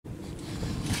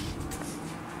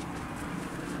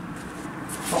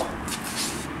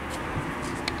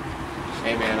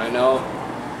Hey man, I know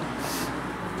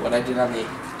what I did on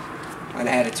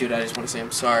Attitude. I just want to say I'm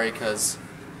sorry because,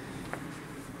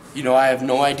 you know, I have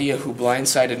no idea who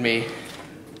blindsided me.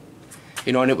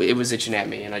 You know, and it was itching at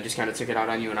me, and I just kind of took it out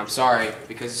on you, and I'm sorry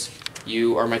because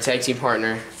you are my tag team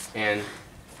partner, and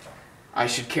I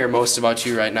should care most about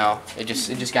you right now. It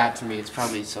just got to me. It's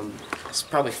probably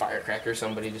Firecracker.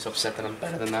 Somebody just upset that I'm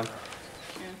better than them.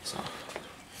 Yeah. So,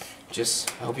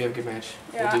 I hope you have a good match.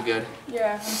 Yeah. We'll do good.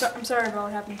 Yeah, I'm sorry about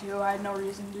what happened to you. I had no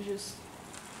reason to just,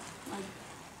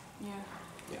 yeah.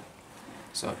 Yeah.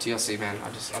 So TLC, man.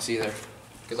 I'll see you there.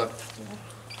 Good luck. Yeah.